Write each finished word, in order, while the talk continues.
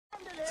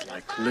It's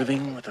like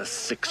living with a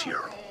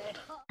 6-year-old.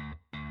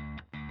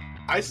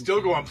 I still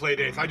go on play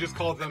dates. I just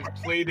call them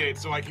play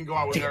dates so I can go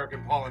out with Eric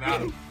and Paul and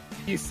Adam.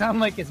 You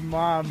sound like his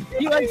mom.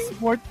 He likes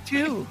sports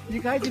too.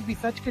 You guys would be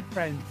such good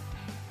friends.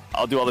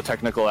 I'll do all the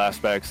technical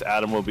aspects.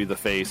 Adam will be the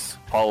face.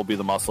 Paul will be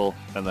the muscle,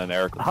 and then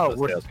Eric will be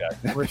the sales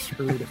guy. We're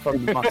screwed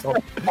from the muscle.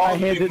 Paul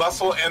the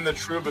muscle and the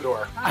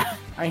troubadour.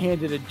 I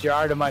handed a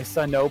jar to my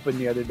son to open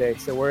the other day,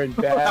 so we're in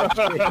bad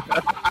shape.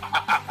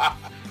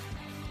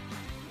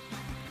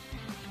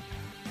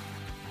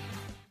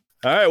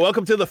 All right,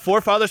 welcome to the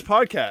Forefathers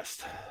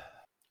Podcast.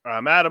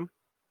 I'm Adam.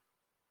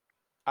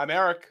 I'm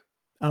Eric.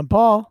 I'm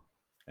Paul.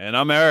 And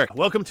I'm Eric.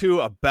 Welcome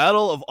to a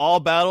battle of all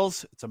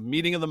battles. It's a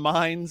meeting of the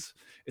minds.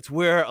 It's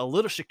where a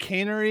little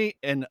chicanery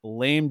and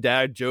lame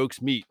dad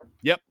jokes meet.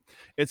 Yep,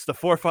 it's the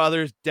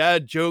Forefathers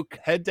dad joke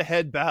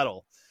head-to-head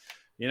battle.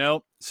 You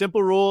know,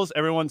 simple rules.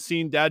 Everyone's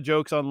seen dad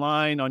jokes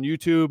online on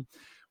YouTube.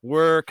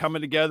 We're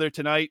coming together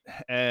tonight,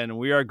 and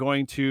we are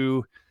going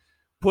to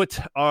put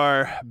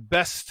our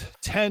best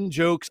 10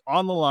 jokes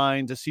on the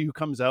line to see who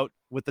comes out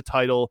with the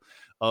title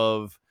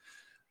of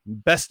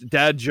Best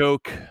Dad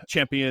Joke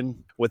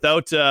Champion.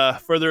 Without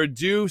further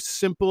ado,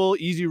 simple,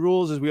 easy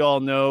rules, as we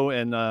all know,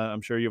 and I'm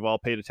sure you've all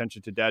paid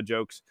attention to dad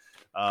jokes.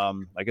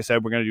 Like I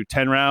said, we're going to do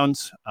 10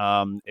 rounds.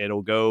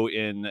 It'll go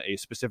in a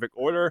specific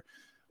order.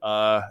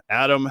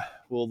 Adam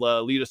will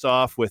lead us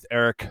off with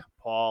Eric,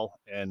 Paul,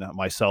 and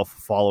myself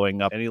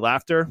following up. Any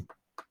laughter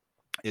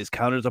is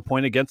counted as a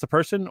point against the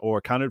person or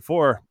counted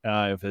for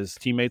if his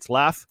teammates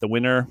laugh. The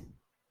winner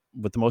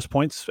with the most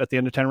points at the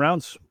end of 10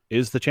 rounds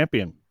is the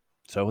champion.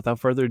 So without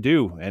further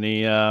ado,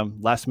 any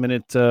last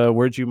minute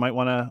words you might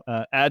want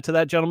to add to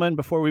that, gentlemen,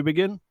 before we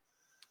begin?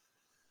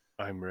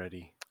 I'm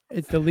ready.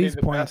 It's the least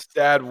the points. best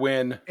dad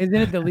win. Isn't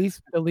it the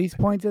least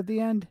points at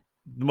the end?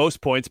 The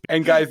most points.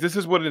 And guys, this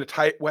is what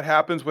what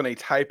happens when a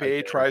type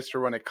A tries to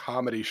run a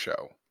comedy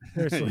show.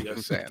 Seriously.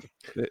 Just saying.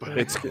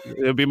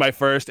 It'll be my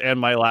first and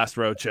my last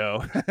road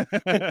show.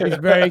 He's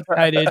very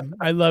excited.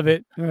 I love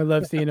it. I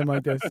love seeing him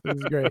like this. This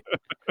is great.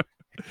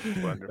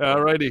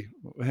 All righty.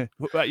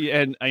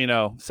 And, you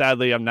know,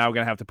 sadly, I'm now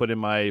going to have to put in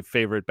my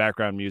favorite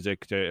background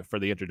music for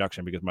the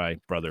introduction because my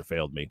brother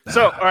failed me.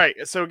 So, all right.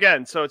 So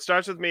again, it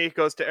starts with me,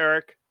 goes to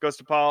Eric, goes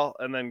to Paul,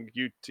 and then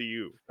you to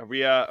you. Are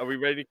we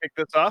ready to kick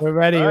this off? We're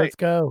ready. All right. Let's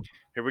go.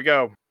 Here we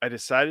go. I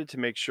decided to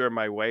make sure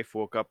my wife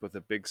woke up with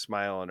a big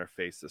smile on her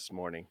face this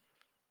morning.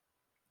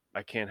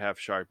 I can't have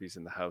Sharpies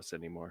in the house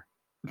anymore.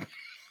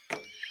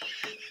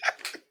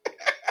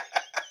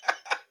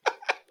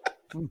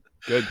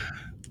 Good.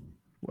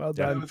 Well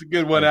That done. was a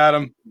good one,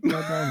 Adam.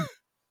 Well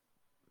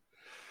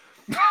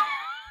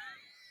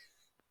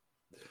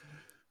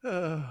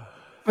done.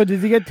 But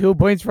does he get 2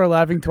 points for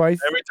laughing twice?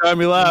 Every time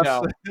he laughs.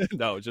 No.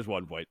 No, just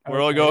 1 point.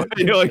 We're all going.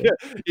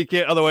 You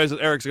can't. Otherwise,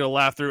 Eric's going to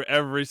laugh through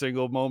every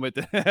single moment.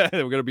 We're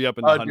going to be up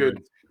in the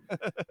hundreds.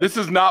 This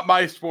is not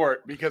my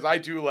sport because I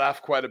do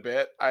laugh quite a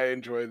bit. I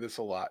enjoy this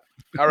a lot.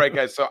 All right,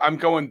 guys. So I'm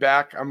going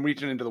back. I'm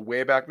reaching into the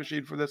Wayback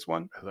Machine for this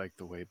one. I like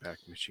the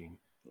Wayback Machine.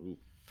 Ooh.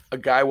 A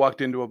guy walked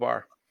into a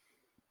bar.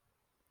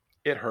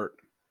 It hurt.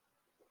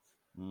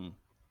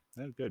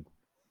 That's good.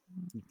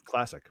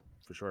 Classic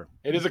for sure.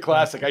 It is a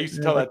classic. I used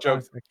to tell that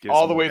joke Gives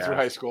all the him way gas. through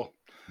high school.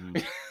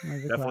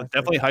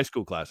 Definitely high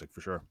school classic for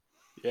sure.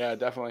 Yeah,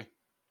 definitely.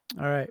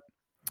 All right.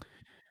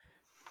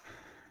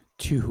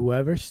 To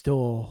whoever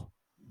stole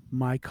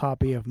my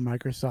copy of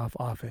Microsoft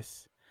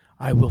Office,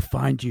 I will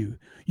find you.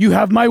 You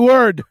have my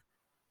word.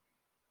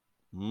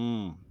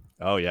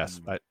 Oh yes,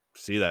 I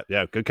see that.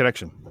 Yeah, good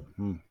connection.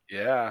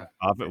 Yeah.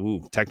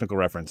 Ooh, technical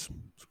reference,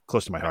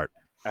 close to my heart.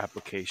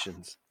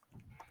 Applications.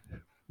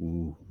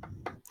 Ooh.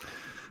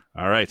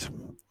 All right.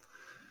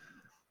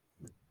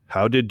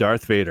 How did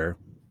Darth Vader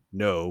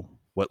know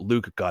what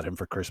Luke got him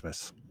for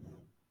Christmas?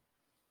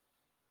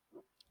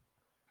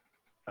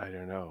 I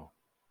don't know.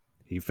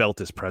 He felt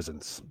his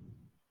presence.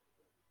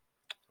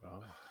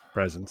 Oh,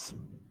 Presence.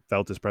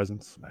 Felt his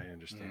presence. I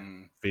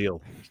understand.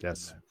 Feel.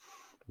 Yes.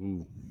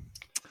 Ooh.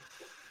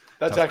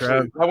 That's Tough actually,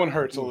 crowd. that one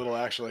hurts a little,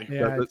 actually.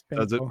 Yeah, Does it's it?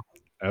 Does it? painful.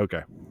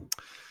 Okay.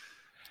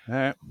 All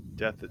right.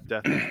 Death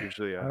is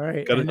usually All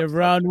right. Gotta- End of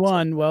round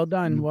one. Well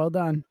done. Well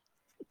done.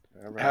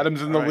 All right.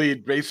 Adam's in the All right.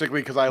 lead,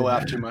 basically, because I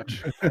laugh too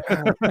much.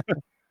 All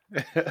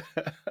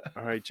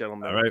right,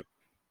 gentlemen. All right.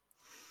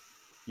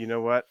 You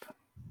know what?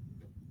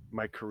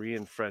 My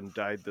Korean friend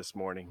died this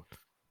morning.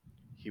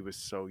 He was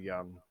so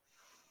young.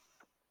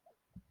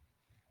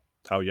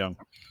 How young?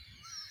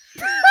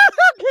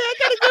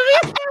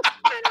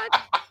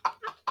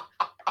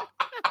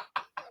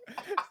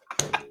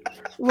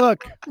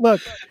 Look.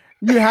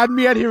 You had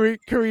me at your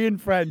Korean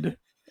friend.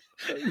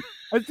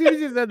 As soon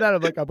as you said that,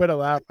 I'm like, I'm going to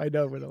laugh. I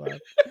know I'm going to laugh.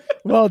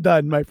 Well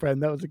done, my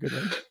friend. That was a good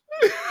one.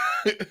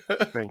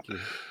 Thank you.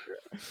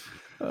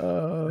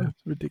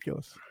 It's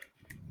ridiculous.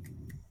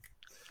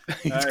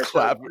 He's All right,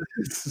 clapping.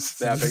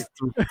 Snapping.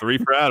 3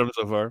 for Adam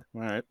so far.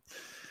 All right.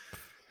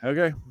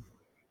 Okay.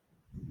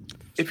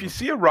 If you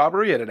see a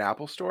robbery at an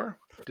Apple store,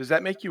 does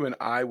that make you an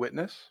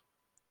eyewitness?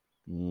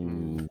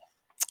 Ooh.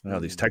 Oh,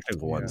 these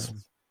technical ones.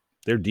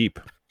 They're deep.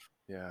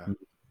 Yeah.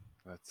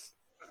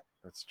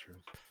 That's true.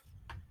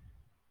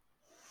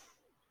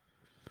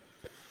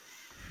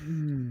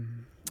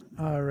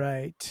 All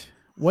right.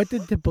 What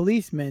did the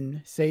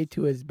policeman say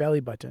to his belly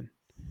button?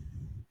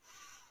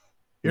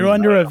 You're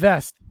under a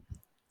vest.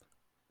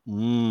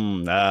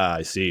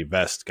 I see.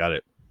 Vest. Got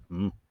it.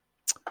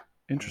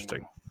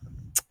 Interesting.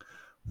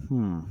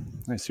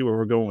 I see where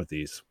we're going with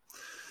these.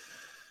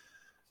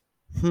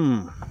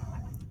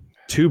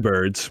 Two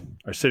birds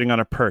are sitting on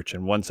a perch,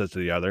 and one says to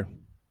the other,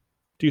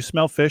 "Do you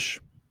smell fish?"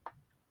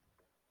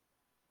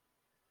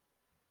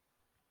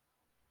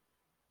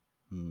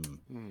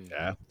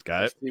 Yeah,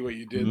 got it. See what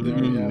you did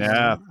there. Yes.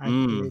 Yeah. I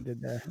see what you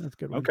did there. That's a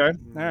good one. Okay.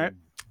 All right.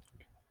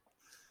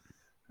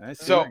 I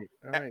see. So All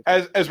right.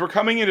 as we're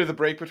coming into the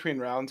break between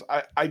rounds,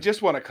 I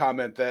just want to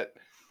comment that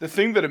the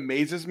thing that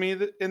amazes me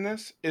in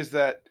this is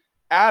that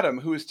Adam,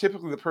 who is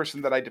typically the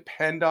person that I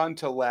depend on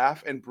to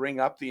laugh and bring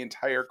up the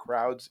entire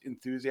crowd's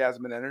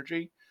enthusiasm and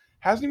energy,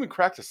 hasn't even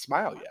cracked a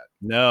smile yet.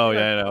 No,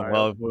 Yeah, yeah, no.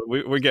 smiled. Well,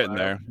 we're getting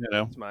there.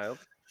 Smiled.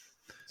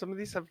 Some of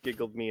these have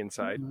giggled me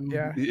inside.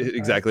 Yeah.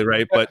 Exactly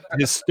right. But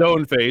his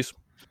stone face,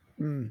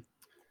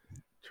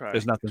 Try.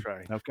 there's nothing.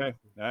 Try. Okay.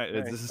 All right. All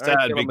right. This is All right,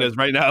 sad gentlemen. because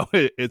right now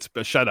it's a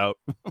shutout.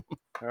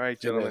 All right,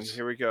 gentlemen. is.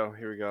 Here we go.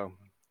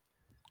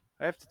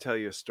 I have to tell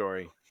you a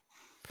story.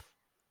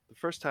 The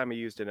first time I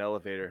used an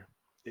elevator,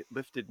 it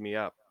lifted me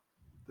up.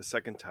 The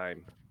second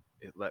time,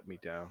 it let me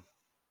down.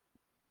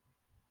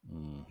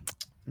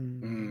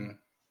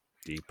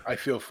 Deep. I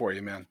feel for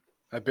you, man.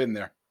 I've been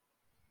there.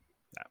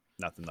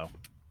 Nothing though.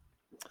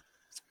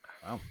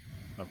 Wow.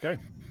 Okay.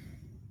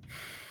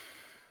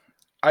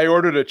 I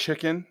ordered a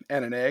chicken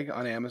and an egg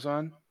on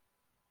Amazon.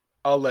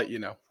 I'll let you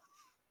know.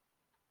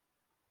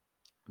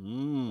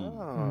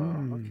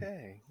 Oh,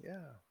 okay.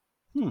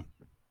 Yeah.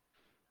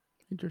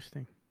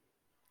 Interesting.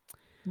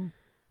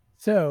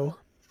 So,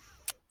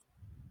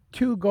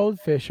 two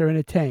goldfish are in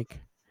a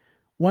tank.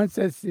 One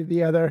says to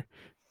the other,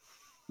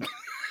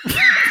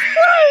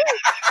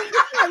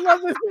 I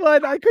love this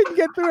one. I couldn't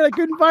get through it. I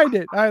couldn't find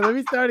it. All right, let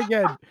me start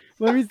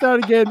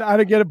again. I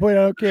don't get a point.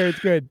 I don't care. It's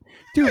good.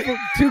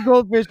 Two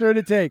goldfish are in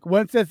a tank.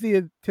 One says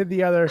to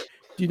the other,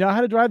 "Do you know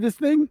how to drive this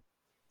thing?"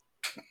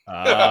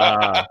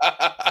 Wow.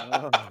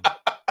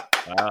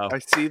 I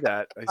see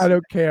that. I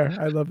don't care.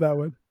 I love that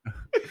one.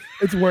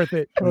 It's worth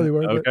it. Totally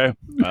worth it. Okay.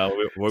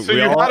 Well, So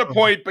you had a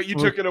point, but you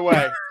took it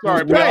away.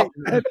 Sorry, Right. Paul.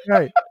 That's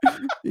right.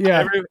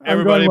 Yeah. I'm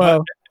everybody going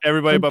well.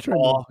 everybody I'm but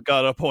trimming. Paul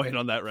got a point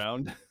on that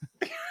round.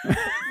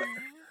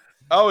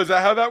 Oh, is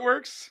that how that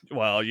works?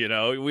 Well,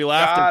 we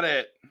laughed.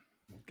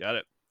 Got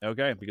it.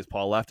 Okay, because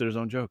Paul laughed at his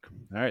own joke.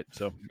 All right,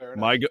 so Fair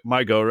enough.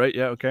 my go, right?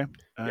 Yeah, okay.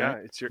 All Yeah,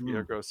 right. it's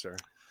your go, sir.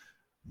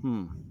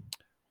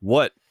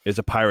 What is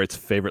a pirate's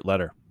favorite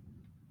letter?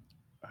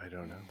 I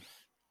don't know.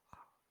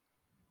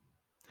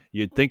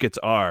 You'd think it's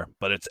R,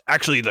 but it's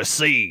actually the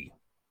C.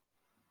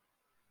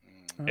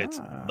 It's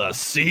Ah. the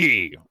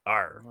C.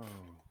 R.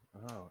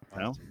 Oh.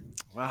 No?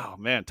 Wow,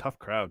 man, tough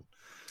crowd.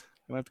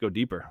 Gonna have to go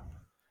deeper.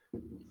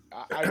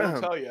 I will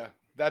tell you,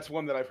 that's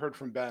one that I've heard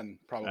from Ben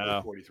probably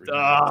Oh. 43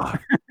 Ah.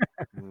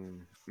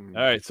 Mm. All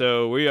right,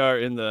 so we are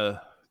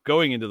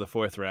going into the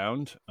fourth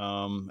round.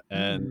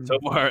 And so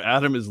far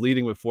Adam is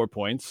leading with 4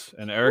 points,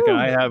 and Eric and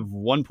I have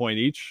 1 point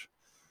each.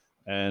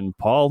 And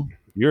Paul,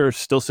 you're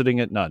still sitting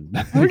at none.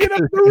 Look at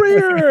up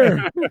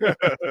the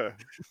rear.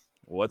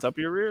 What's up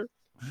your rear?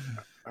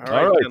 All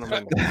right,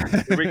 gentlemen.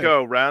 Here we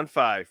go. Round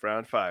five.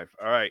 All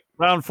right.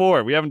 Round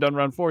 4. We haven't done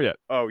round 4 yet.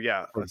 Oh,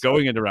 yeah. We're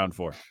going into round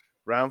 4.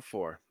 Round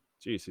 4.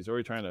 Jeez, he's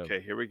already trying to Okay,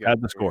 here we go. add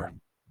the Here we score. go.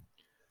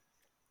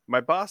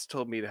 My boss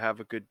told me to have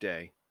a good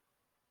day,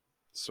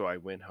 so I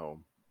went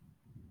home.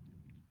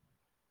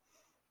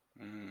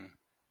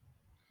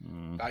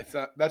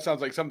 That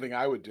sounds like something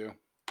I would do.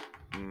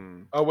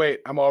 Mm. Oh, wait,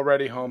 I'm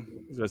already home. I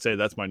was gonna say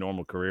that's my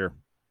normal career.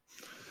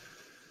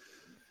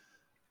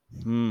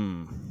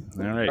 All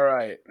right. All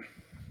right.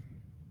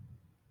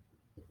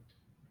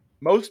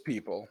 Most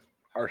people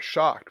are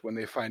shocked when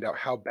they find out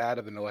how bad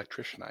of an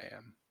electrician I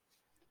am.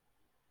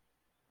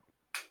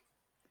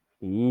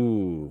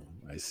 Ooh,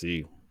 I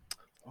see.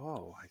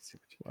 Oh, I see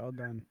what you Well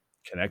done.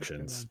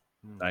 Connections.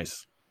 Mm.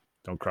 Nice.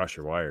 Don't cross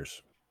your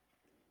wires.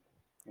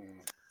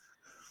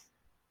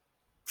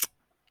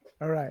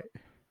 All right.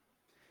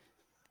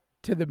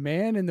 To the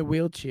man in the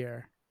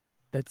wheelchair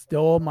that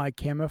stole my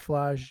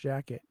camouflage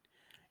jacket.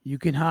 You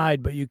can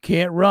hide, but you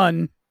can't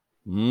run.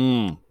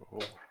 Whoa,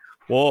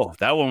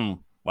 that one.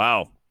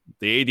 Wow.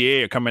 The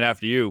ADA are coming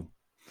after you.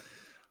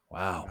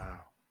 Wow. Wow.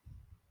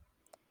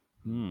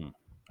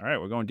 All right,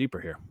 we're going deeper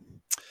here.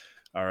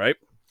 All right.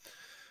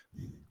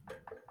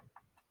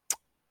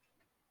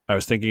 I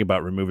was thinking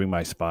about removing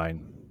my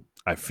spine.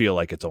 I feel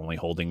like it's only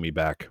holding me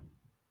back.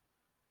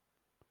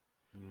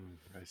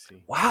 I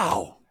see.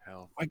 Wow.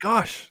 Hell. My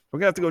gosh. We're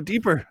going to have to go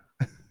deeper.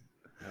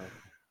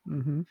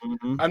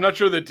 Mm-hmm. I'm not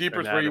sure the deeper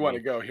is where you want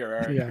to Anatomy. go here,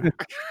 Eric.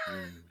 Yeah.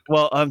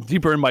 Well, I'm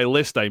deeper in my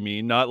list, I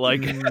mean, not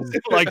like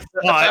like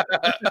thought.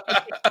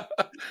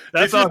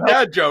 This is not how-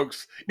 dad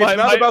jokes. It's My-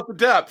 not my- about the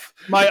depth.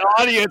 my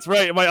audience,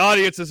 right? My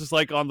audience is just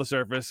like on the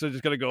surface, so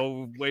just gonna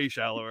go way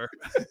shallower.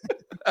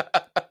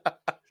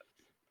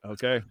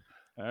 Okay.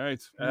 All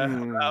right.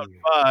 Hmm. Round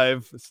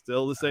 5. It's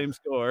still the same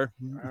score.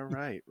 All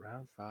right,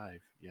 round 5.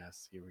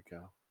 Yes, here we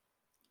go.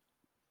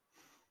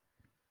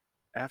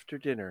 After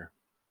dinner,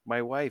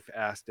 my wife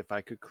asked if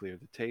I could clear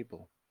the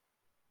table.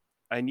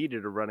 I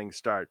needed a running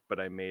start, but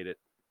I made it.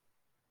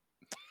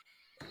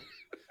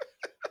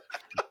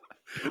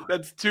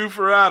 That's 2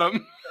 for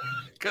Adam,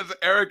 because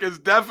Eric is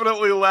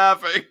definitely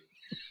laughing.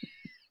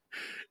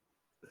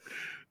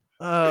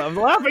 I'm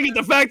laughing at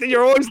the fact that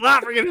you're always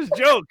laughing at his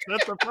jokes.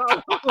 That's the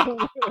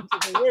problem.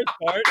 That's the worst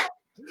part.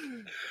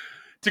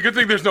 It's a good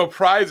thing there's no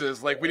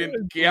prizes. Like, we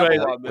didn't gamble Right.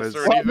 on this or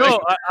Well, anything. No,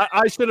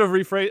 I should have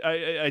rephrased.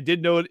 I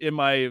did note in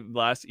my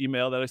last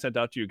email that I sent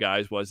out to you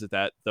guys was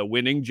that the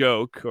winning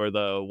joke, or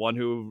the one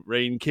who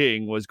reigned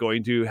king, was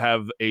going to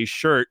have a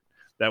shirt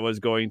that was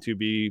going to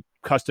be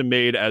custom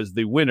made as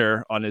the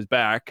winner on his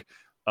back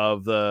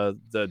of the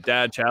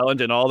dad challenge,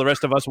 and all the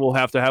rest of us will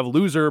have to have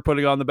loser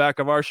putting on the back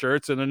of our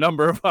shirts and a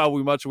number of how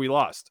much we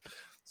lost.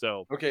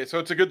 So Okay, so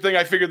it's a good thing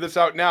I figured this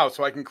out now,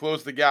 so I can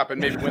close the gap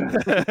and maybe win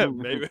this.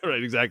 maybe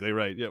right, exactly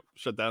right. Yep,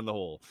 shut down the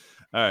hole.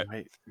 All right,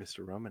 Right,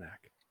 Mr.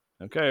 Romanak.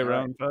 okay, All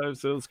round 5.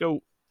 So let's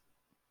go.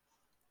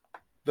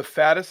 The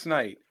fattest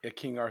knight at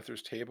King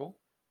Arthur's table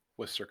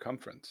was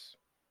Circumference.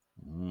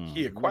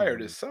 He acquired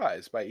his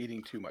size by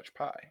eating too much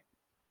pie.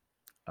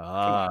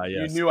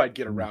 Yes. You knew I'd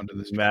get around to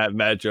this.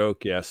 Math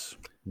joke, yes.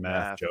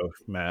 Math Math. joke,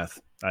 math.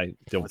 I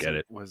don't get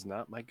it. Was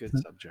not my good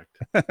subject.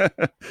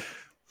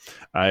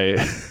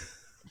 I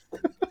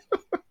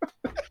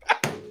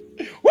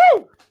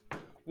Woo!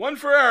 1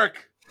 for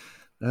Eric.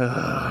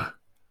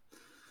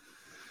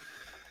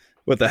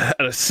 with an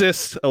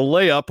assist, a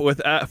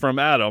layup from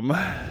Adam.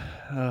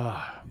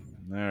 All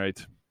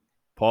right,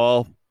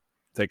 Paul,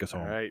 take us All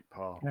home. right,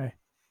 Paul. Okay.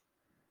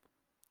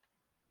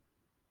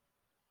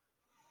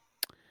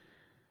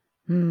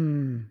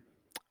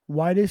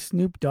 Why does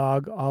Snoop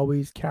Dogg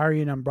always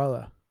carry an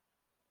umbrella?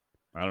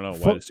 I don't know why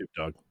For- the Snoop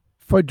Dogg.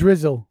 For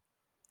drizzle.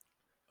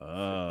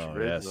 Oh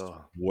yes,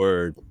 Drizzle.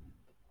 word.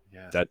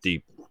 Yes, That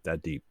deep.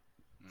 That deep.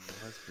 it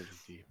was pretty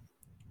deep.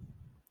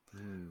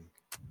 Hmm.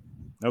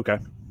 Okay,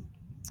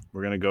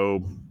 we're gonna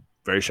go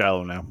very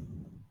shallow now.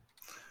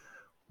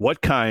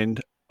 What kind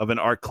of an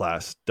art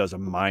class does a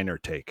minor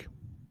take?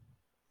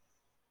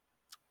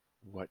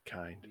 What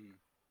kind?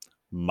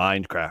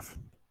 Minecraft.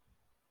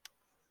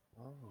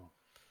 Oh,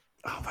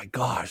 Oh my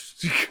gosh.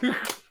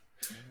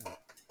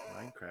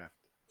 Minecraft.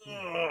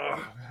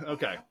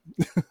 Okay.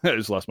 I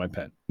just lost my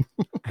pen.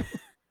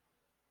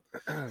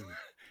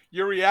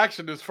 Your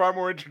reaction is far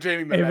more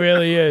entertaining than It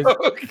really is.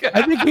 Okay.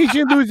 I think he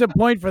should lose a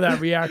point for that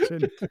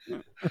reaction.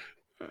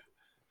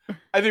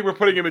 I think we're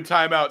putting him in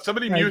timeout.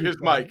 Somebody Thank mute you, his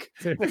Paul. mic.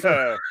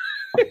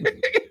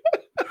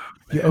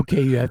 Yeah,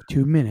 okay, you have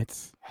 2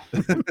 minutes. I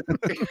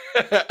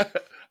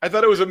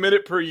thought it was a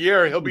minute per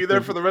year. He'll be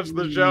there for the rest of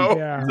the show.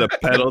 Yeah, The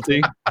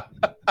penalty.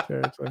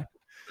 seriously.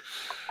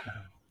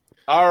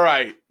 All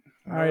right.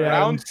 All right,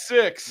 Round Adam.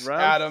 6,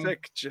 Round Adam.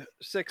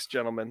 6,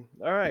 gentlemen.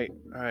 All right.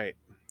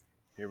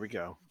 Here we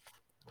go.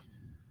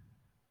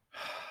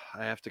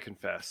 I have to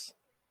confess,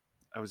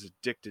 I was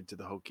addicted to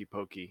the hokey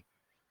pokey.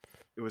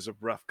 It was a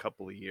rough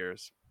couple of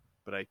years,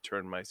 but I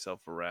turned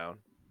myself around.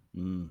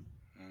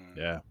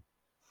 Yeah.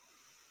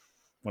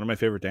 One of my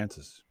favorite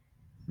dances.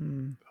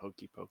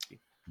 Hokey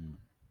pokey.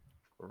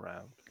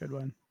 Around. Good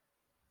one.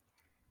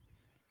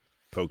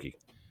 Pokey.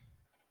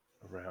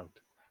 Around.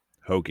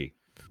 Hokey.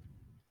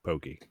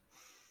 Pokey.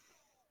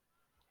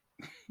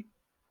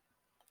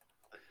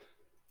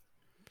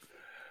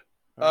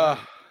 All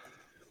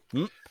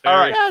All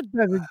right. That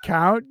doesn't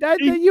count. That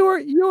you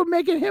were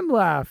making him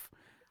laugh.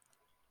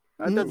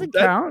 That doesn't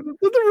count.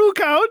 The rule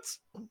counts.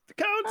 It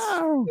counts.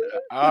 Oh,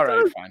 All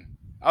right, fine.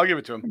 I'll give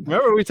it to him.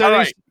 Remember, we said All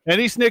any, right.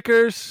 any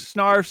Snickers,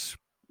 Snarfs,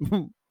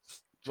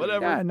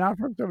 whatever. yeah, not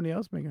from somebody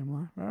else making him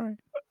laugh. All right.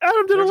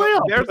 Adam did a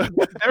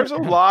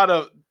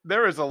layup.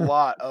 There's a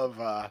lot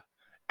of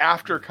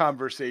after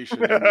conversation.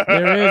 There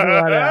is a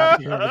lot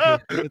of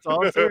after. It's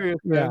all serious,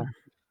 Yeah.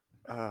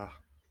 man.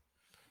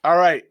 All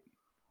right.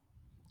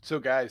 So,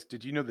 guys,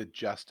 did you know that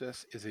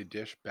justice is a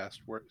dish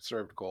best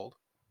served cold?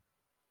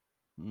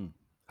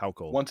 How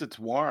cold? Once it's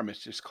warm,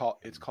 it's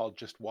called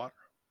just water.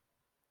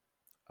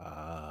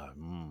 I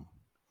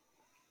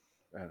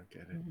don't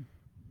get it.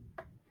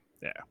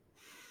 Yeah.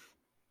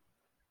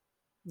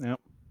 Yep.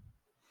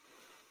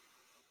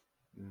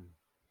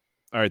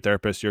 All right,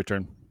 therapist, your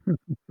turn.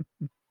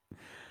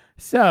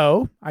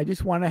 So I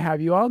just want to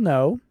have you all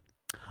know,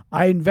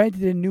 I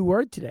invented a new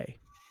word today.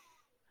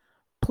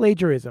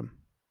 Plagiarism.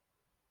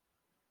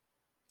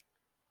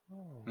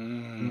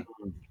 I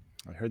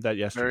heard that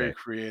yesterday. Very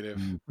creative.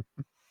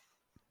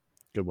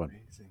 Good one.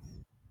 Amazing.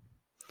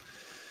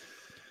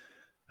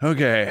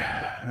 Okay.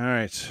 All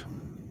right.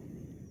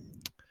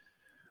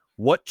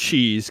 What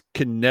cheese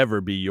can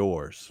never be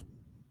yours?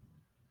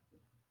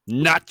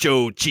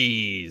 Nacho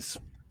cheese.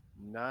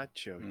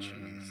 Nacho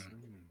cheese.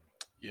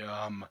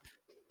 Yum.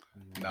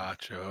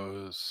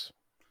 Nachos.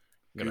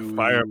 I'm gonna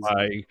fire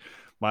Gooey.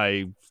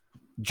 my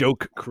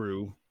joke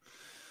crew.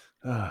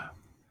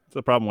 It's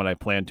the problem when I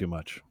plan too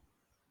much.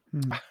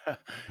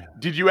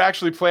 Did you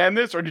actually plan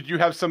this, or did you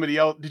have somebody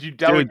else? Did you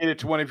delegate it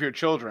to one of your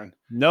children?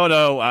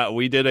 No.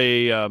 We did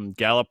a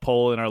Gallup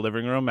poll in our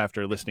living room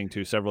after listening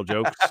to several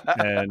jokes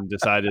and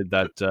decided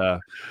that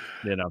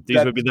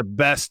these would be the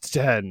best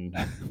 10.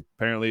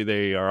 Apparently,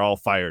 they are all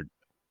fired.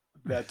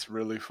 That's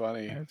really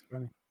funny. That's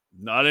funny.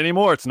 Not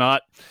anymore. It's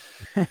not.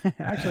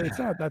 Actually, it's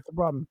not. That's the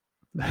problem.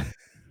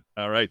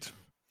 All right,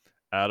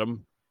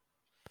 Adam.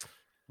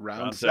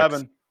 Round six.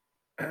 7.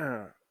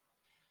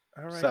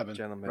 All right, 7.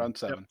 gentlemen. Round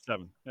 7. Yep,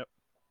 7. Yep.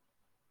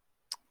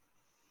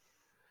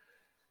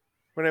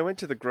 When I went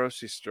to the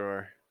grocery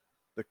store,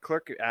 the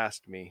clerk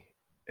asked me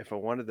if I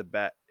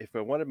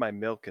wanted my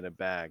milk in a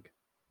bag.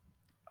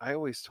 I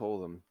always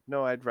told him,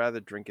 no, I'd rather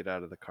drink it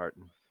out of the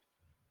carton.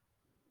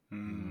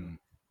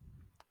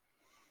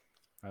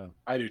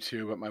 I do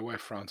too, but my wife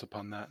frowns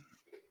upon that.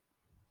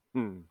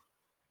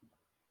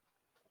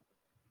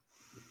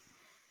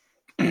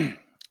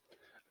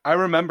 I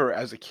remember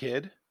as a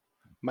kid,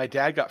 my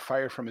dad got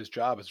fired from his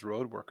job as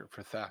road worker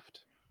for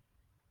theft.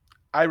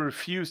 I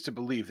refused to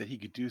believe that he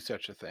could do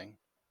such a thing,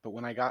 but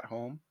when I got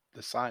home,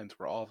 the signs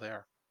were all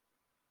there.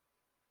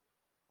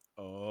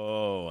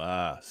 Oh,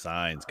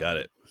 signs. Got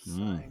it.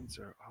 Signs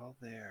are all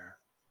there.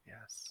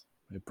 Yes.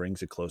 It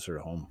brings it closer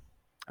to home.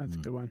 That's a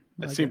good one.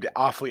 I That like seemed it.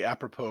 awfully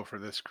apropos for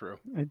this crew.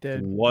 It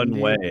did. One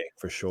Indeed. way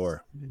for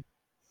sure.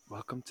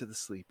 Welcome to the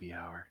sleepy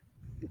hour.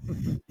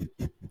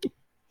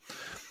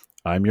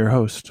 I'm your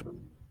host.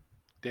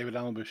 David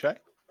Allen Boucher.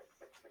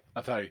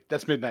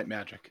 That's Midnight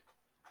Magic.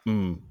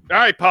 All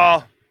right,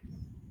 Paul.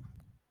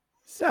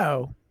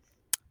 So,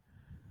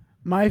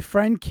 my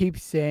friend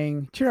keeps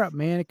saying, cheer up,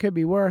 man. It could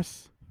be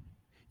worse.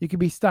 You could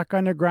be stuck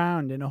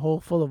underground in a hole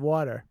full of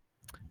water.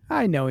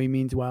 I know he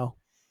means well.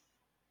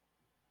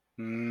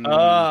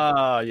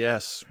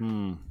 Yes.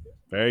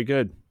 Very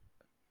good.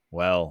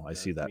 Well, I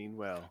see that. Mean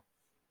well.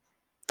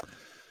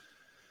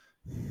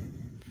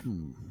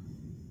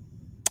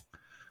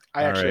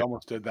 I actually right.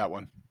 almost did that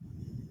one.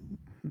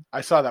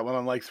 I saw that one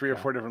on like 3 or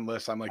 4 different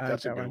lists. I'm like, I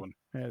that's a like that good one.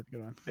 Yeah, that's a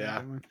good one. Yeah.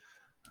 Good one.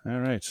 All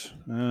right.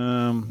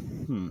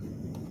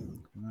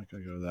 I'm not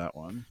gonna go to that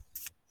one.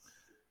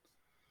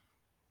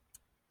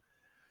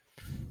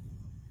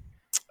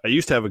 I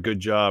used to have a good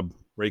job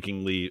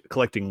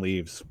collecting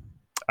leaves.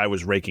 I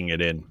was raking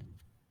it in.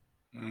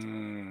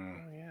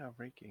 Oh, yeah,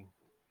 raking.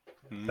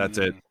 That's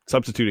it.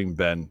 Substituting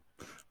Ben.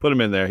 Put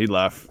him in there. He'd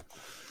laugh.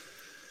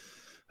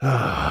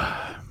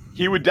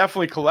 He would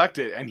definitely collect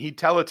it, and he'd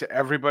tell it to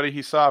everybody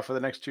he saw for the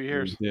next 2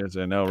 years. Yes,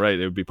 I know, right?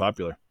 It would be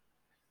popular.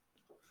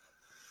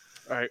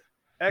 All right.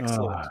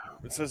 Excellent.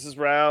 So this is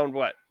round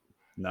what?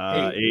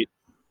 8.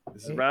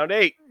 This is round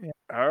 8. Yeah.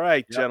 All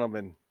right,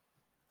 gentlemen.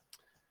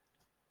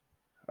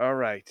 All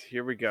right,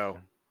 here we go.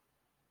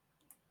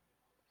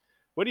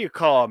 What do you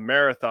call a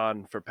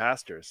marathon for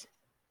pastors?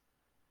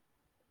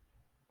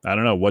 I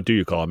don't know. What do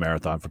you call a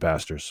marathon for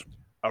pastors?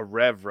 A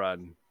rev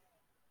run.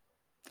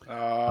 And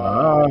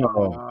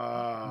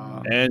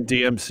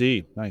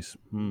DMC. Nice.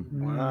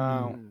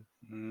 Wow.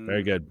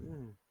 Very good.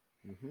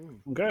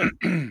 Mm-hmm. Okay.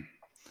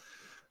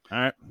 All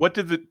right. What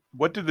did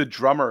the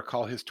drummer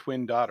call his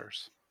twin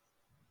daughters?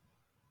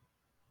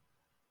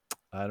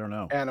 I don't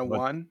know. Anna What-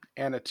 1,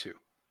 Anna 2.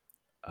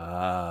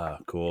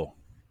 Cool.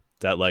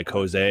 That like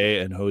Jose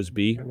and Hose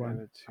B? Good one.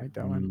 Anna I like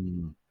that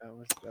one.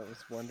 That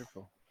was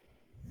wonderful.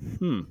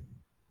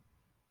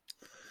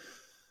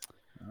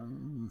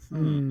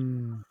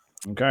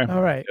 Okay.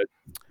 All right.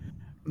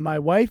 My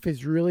wife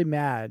is really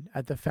mad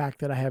at the fact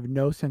that I have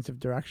no sense of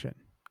direction.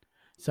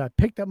 So I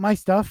picked up my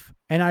stuff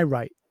and I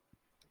write.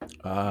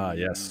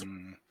 Yes.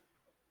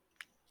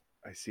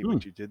 I see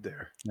what you did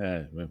there.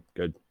 Yeah, well,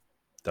 good.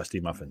 Dusty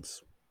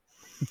muffins.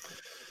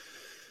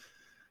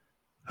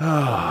 All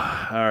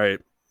right.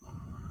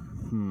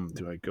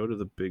 Do I go to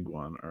the big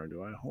one or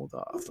do I hold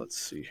off? Let's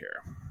see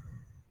here.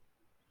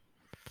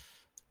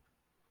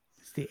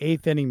 It's the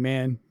 8th inning,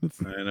 man.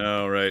 I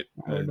know, right?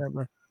 I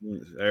remember.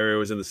 Area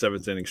was in the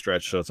 7th inning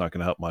stretch, so it's not going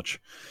to help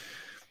much.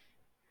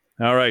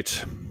 All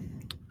right.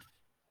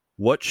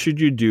 What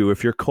should you do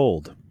if you're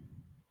cold?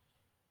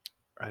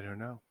 I don't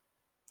know.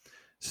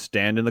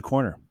 Stand in the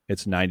corner.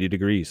 It's 90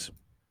 degrees.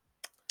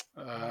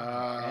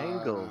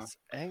 Angles.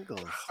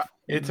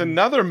 It's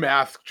another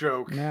math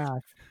joke.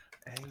 Math.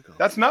 Angles.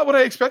 That's not what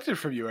I expected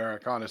from you,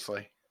 Eric,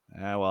 honestly.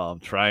 Well,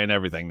 I'm trying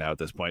everything now at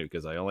this point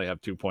because I only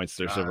have 2 points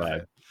to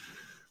survive.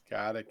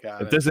 Got it.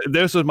 If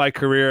this was my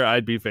career,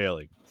 I'd be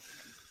failing.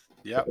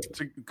 Yep. It's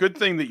a good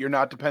thing that you're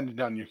not dependent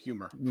on your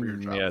humor for your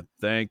job. Yeah,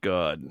 thank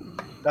God.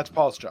 That's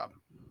Paul's job.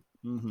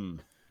 Mm-hmm.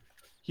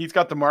 He's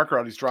got the marker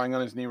out. He's drawing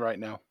on his knee right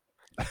now.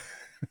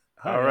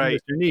 All right.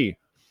 Mr. Knee.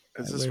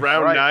 This is wish.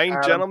 round Right, 9,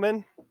 Adam.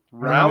 gentlemen.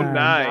 Round Round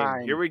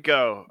 9. Here we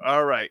go.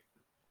 All right.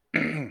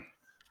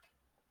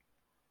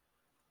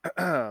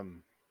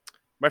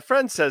 My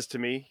friend says to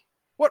me,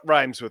 "What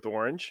rhymes with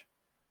orange?"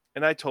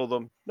 And I told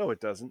him, "No, it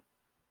doesn't."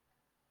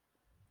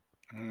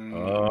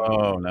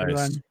 Oh, Good nice.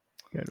 one.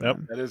 Good Yep.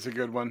 one. That is a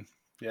good one.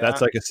 Yeah.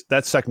 That's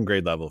that's second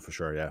grade level for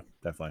sure. Yeah,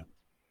 definitely.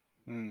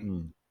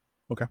 Mm.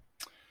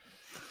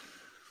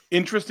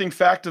 Interesting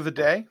fact of the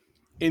day.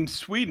 In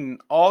Sweden,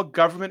 all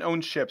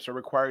government-owned ships are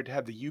required to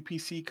have the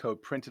UPC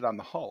code printed on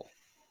the hull.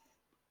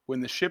 When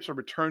the ships are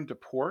returned to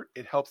port,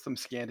 it helps them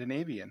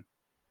Scandinavian.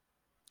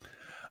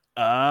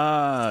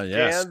 Ah,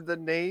 yes.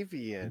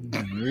 Scandinavian.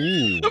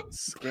 Ooh.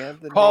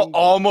 Scandinavian. Paul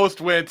almost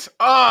went.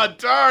 Ah,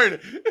 darn!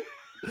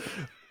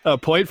 A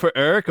point for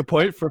Eric, a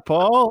point for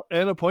Paul,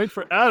 and a point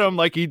for Adam.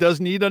 Like he does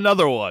need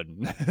another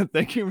one.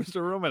 Thank you,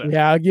 Mr. Romanek.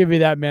 Yeah, I'll give you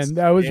that, man.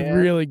 That was Scan-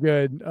 really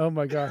good. Oh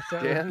my gosh,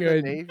 that was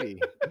good. Navy.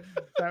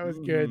 That was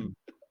good.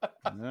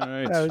 All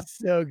right. That was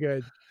so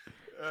good.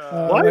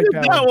 I Why like did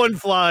that that one. one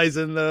flies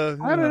in the?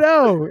 I don't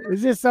know.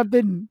 Is this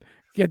something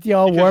get you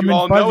all Because warm you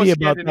all and know fuzzy a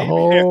about the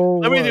Scandinavian. whole?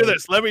 Let me do world?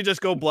 this. Let me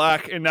just go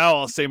black, and now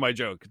I'll say my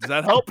joke. Does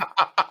that help?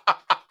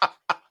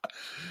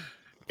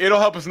 It'll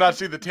help us not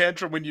see the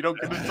tantrum when you don't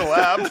get us to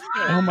laugh.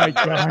 Oh my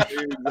gosh.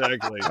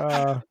 Exactly.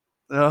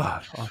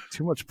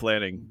 Too much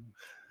planning.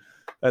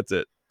 That's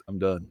it. I'm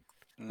done.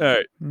 All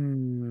right.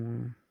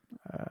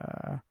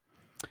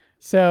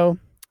 So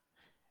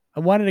I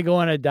wanted to go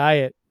on a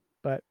diet,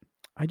 but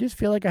I just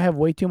feel like I have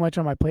way too much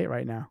on my plate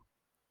right now.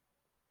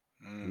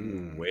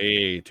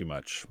 Way too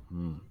much.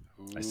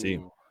 I see.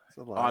 Ooh, It's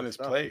a lot on of his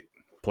stuff. plate.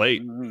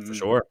 Plate for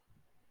sure.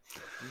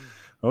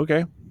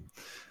 Okay.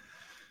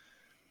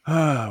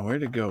 Where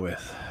to go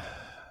with?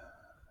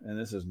 And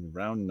this is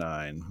round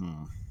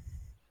 9.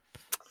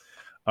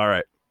 All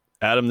right.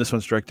 Adam, this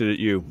one's directed at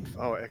you.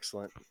 Oh,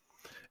 excellent.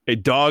 A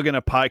dog and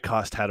a pie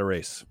cost had a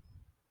race.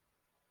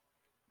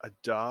 A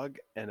dog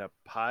and a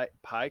pie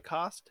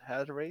cost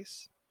had a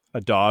race.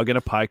 A dog and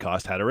a pie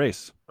cost had a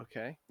race.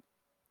 Okay.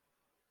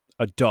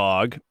 A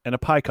dog and a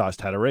pie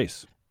cost had a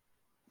race.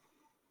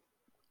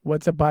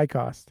 What's a pie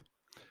cost?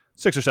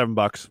 $6 or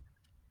 $7.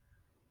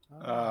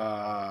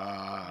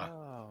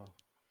 Oh.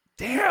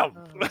 Damn.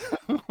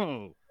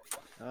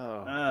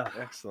 Oh.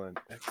 Excellent.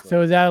 Excellent.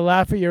 So is that a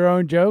laugh at your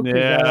own joke? Is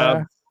Yeah.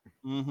 that,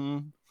 Mm-hmm.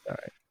 All right.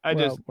 I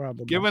well, just we're on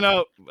the giving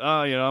out.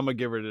 I'm a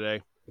giver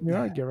today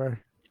You're a giver.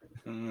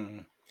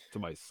 to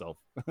myself,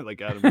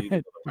 like Adam.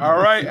 needs. All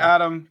right,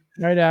 Adam.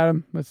 All right,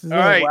 Adam. This is All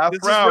it. right, Last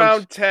this round. is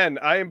round 10.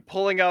 I am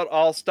pulling out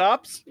all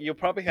stops. You'll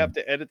probably have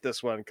to edit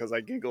this one because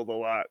I giggled a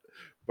lot,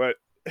 but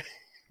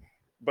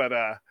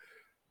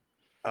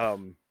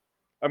I'm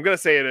gonna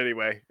say it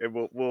anyway, and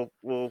we'll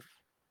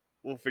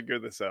figure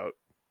this out.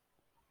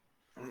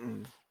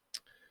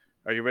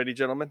 Are you ready,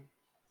 gentlemen?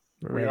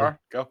 We're We ready. are.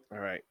 Go. All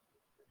right.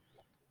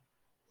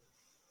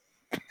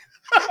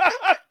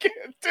 I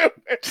can't do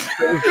it.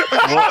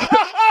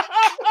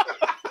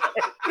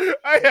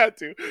 I had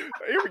to.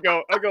 Here we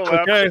go. I'll go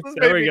laugh. Okay, This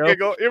there made we me go.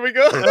 giggle. Here we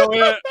go. Oh,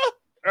 yeah.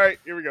 All right,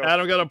 here we go.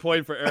 Adam got a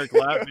point for Eric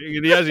laughing.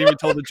 He hasn't even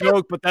told the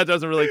joke, but that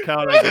doesn't really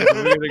count. I guess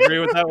we can agree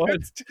with that one.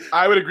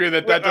 I would agree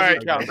that All doesn't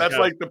right. count. That's Yeah.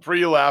 like the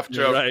pre-laugh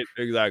joke. Right,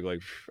 exactly.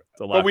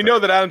 It's a But we laugh. know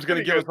that Adam's going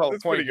to Pretty give us all the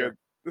That's point pretty here. good.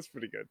 That's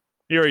pretty good.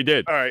 He already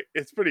did. All right,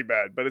 it's pretty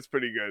bad, but it's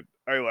pretty good.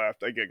 I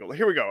laughed. I giggled.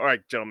 Here we go. All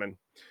right, gentlemen.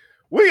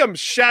 William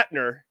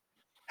Shatner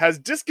has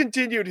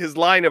discontinued his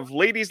line of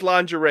ladies'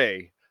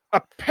 lingerie.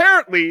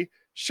 Apparently,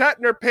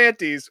 Shatner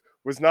panties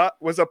was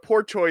a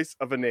poor choice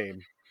of a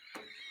name.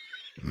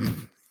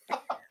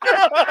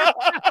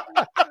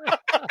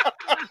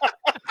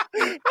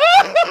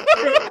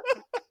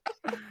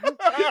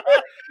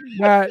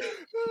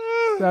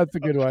 That's a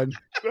good one.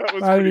 That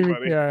was I didn't pretty even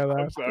funny. care. I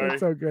laughed. sorry. That's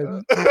so good.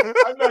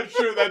 I'm not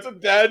sure that's a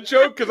dad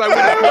joke because I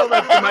wouldn't tell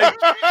that to my.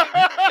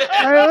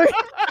 I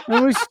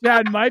almost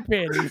shat in my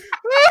panties.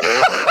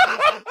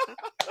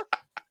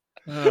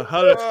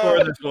 How to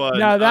score this one?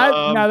 Now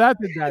that's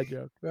a dad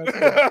joke. That's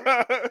good.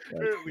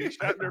 Apparently,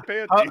 Shatner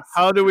panties.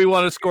 How do we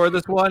want to score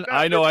this one?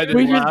 I know I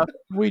we didn't laugh.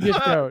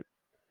 just don't.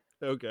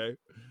 Okay.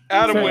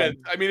 Adam So- wins.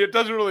 I mean, it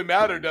doesn't really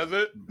matter, does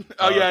it?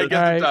 Oh Uh, yeah, I All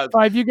guess right, it does.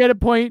 5, you get a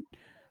point, I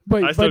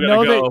but still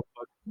know gotta that go.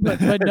 but know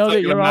It's that not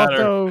you're gonna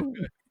matter. also.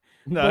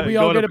 No, But we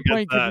all going get a up against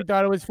point because we that.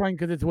 thought it was fun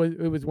because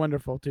it was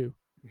wonderful too.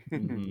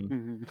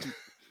 Mhm.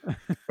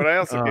 But I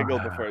also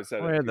giggled before I said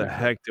it. Where the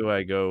heck do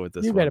I go with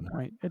this You one? get a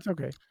point. It's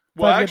okay.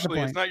 Well, Five, get the actually,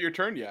 it's point. not your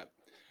turn yet.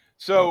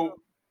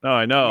 So No,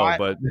 I know, My-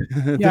 but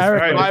Yeah, I All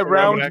right, reckon. my Mr.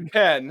 round Romanek.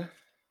 10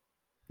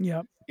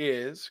 Yep.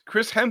 is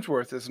Chris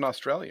Hemsworth is an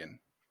Australian,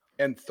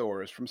 and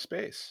Thor is from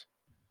space.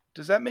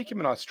 Does that make him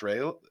an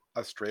Australian?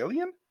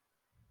 Australian.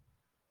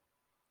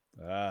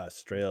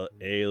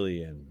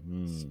 Australian.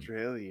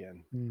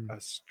 Hmm.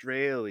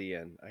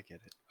 Australian. I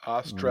get it.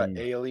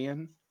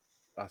 Australian.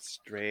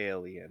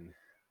 Australian.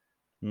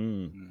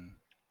 Hmm.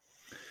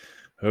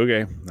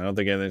 Okay, I don't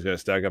think anything's going to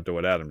stack up to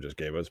what Adam just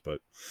gave us, but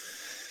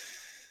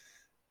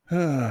Is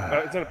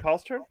that a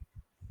Paul's turn?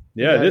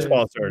 yeah, it is That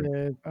Paul's it turn.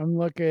 is. I'm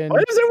looking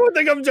Why does everyone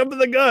think I'm jumping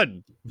the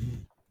gun?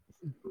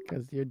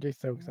 because you're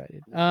just so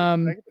excited.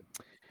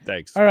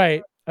 Thanks. All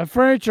right. A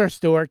furniture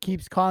store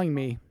keeps calling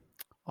me.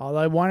 All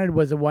I wanted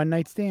was a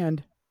one-night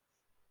stand.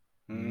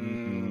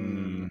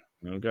 Hmm.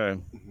 Okay.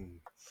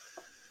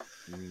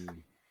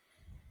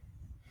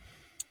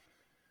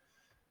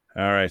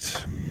 All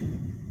right.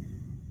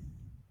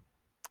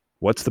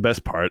 What's the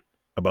best part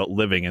about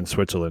living in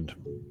Switzerland?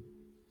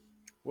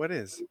 What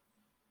is?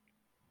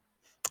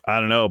 I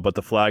don't know, but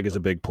the flag is a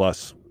big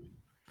plus.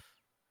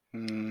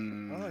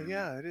 Oh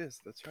yeah, it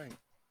is. That's right.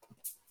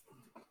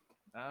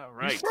 All You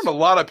right. formed a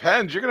lot of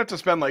pens. You're gonna have to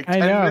spend like I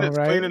 10 know, minutes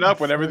right? cleaning up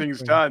when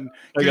everything's Exactly. done.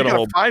 I You got a gotta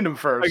whole- find them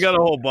first. I got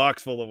a whole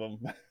box full of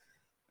them.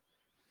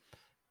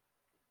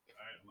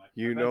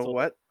 You know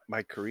what?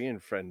 My Korean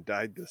friend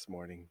died this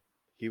morning.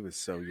 He was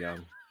so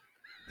young.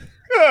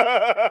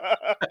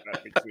 That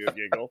makes me a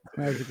giggle.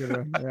 That was a good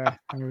one. Yeah.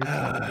 All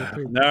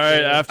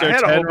right, after I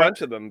had a 10 whole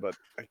bunch of them, but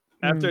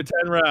After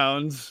 10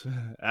 rounds,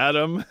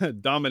 Adam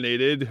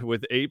dominated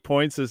with 8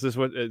 points. This is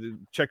what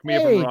check me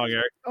if I'm Hey. wrong,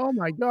 Eric. Oh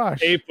my gosh.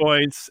 8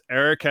 points.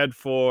 Eric had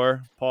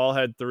 4, Paul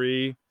had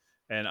 3,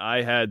 and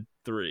I had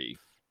 3.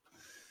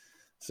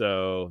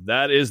 So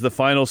that is the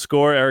final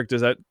score. Eric,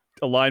 does that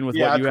align with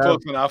Yeah, what you it's have?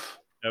 close enough.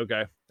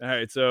 Okay. All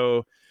right.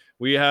 So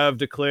we have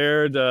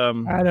declared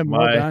Adam, well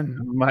my done.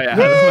 my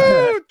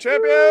Adam. woo,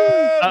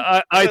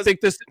 champion! I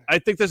think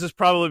this is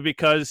probably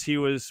because he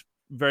was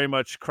very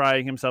much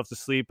crying himself to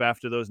sleep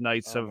after those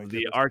nights Oh my of the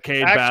goodness.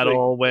 arcade Actually-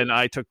 battle when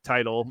I took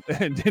title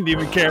and didn't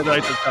even care that I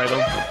took title.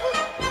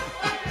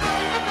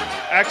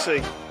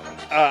 Actually,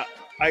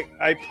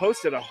 I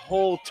posted a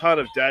whole ton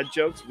of dad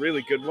jokes,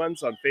 really good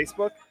ones, on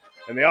Facebook,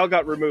 and they all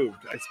got removed.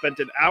 I spent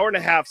an hour and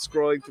a half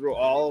scrolling through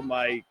all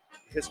my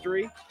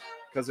history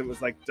because it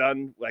was like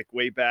done like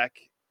way back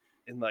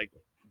in like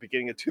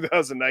beginning of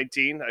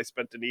 2019. I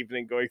spent an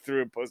evening going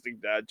through and posting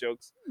dad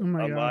jokes Oh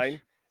my online,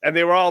 gosh. and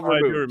they were all I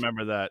do removed.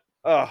 remember that.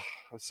 Oh, I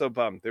was so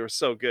bummed. They were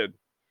so good.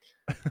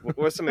 What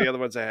were some of the other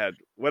ones I had?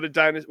 What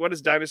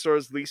is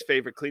dinosaurs' least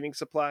favorite cleaning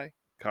supply?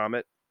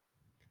 Comet.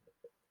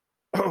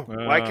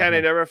 Why can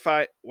I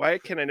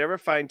never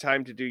find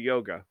time to do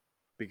yoga?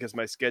 Because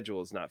my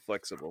schedule is not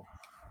flexible.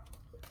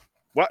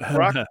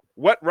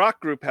 What rock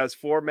group has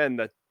 4 men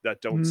that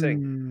don't sing?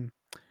 Hmm.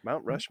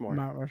 Mount Rushmore.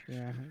 Mount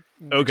Rushmore.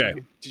 Yeah. Okay.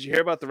 Did you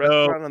hear about the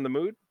restaurant on the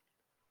Mood?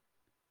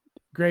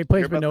 Great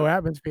place, Hear but about no that?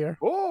 atmosphere.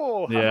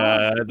 Oh,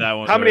 Yeah, that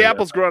one. How many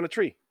apples grow on a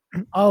tree?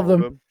 All of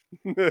them.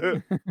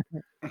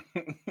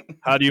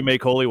 How do you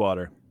make holy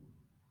water?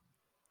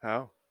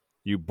 How?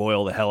 You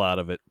boil the hell out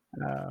of it.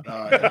 Yeah.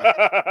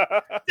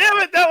 Damn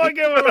it! That one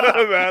gave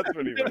it. That's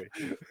pretty funny.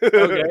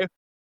 Okay.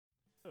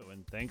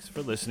 And thanks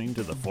for listening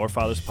to the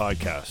Forefathers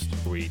Podcast,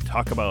 where we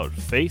talk about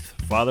faith,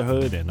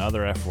 fatherhood, and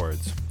other F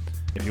words.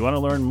 If you want to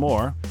learn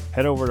more,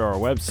 head over to our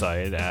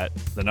website at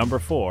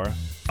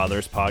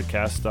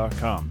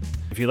 4fatherspodcast.com.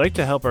 If you'd like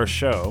to help our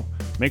show,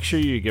 make sure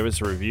you give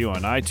us a review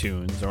on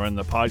iTunes or in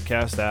the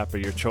podcast app of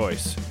your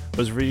choice.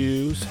 Those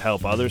reviews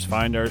help others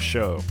find our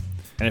show.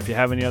 And if you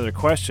have any other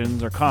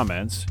questions or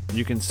comments,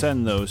 you can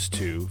send those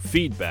to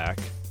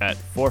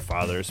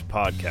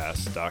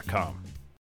feedback@forefatherspodcast.com.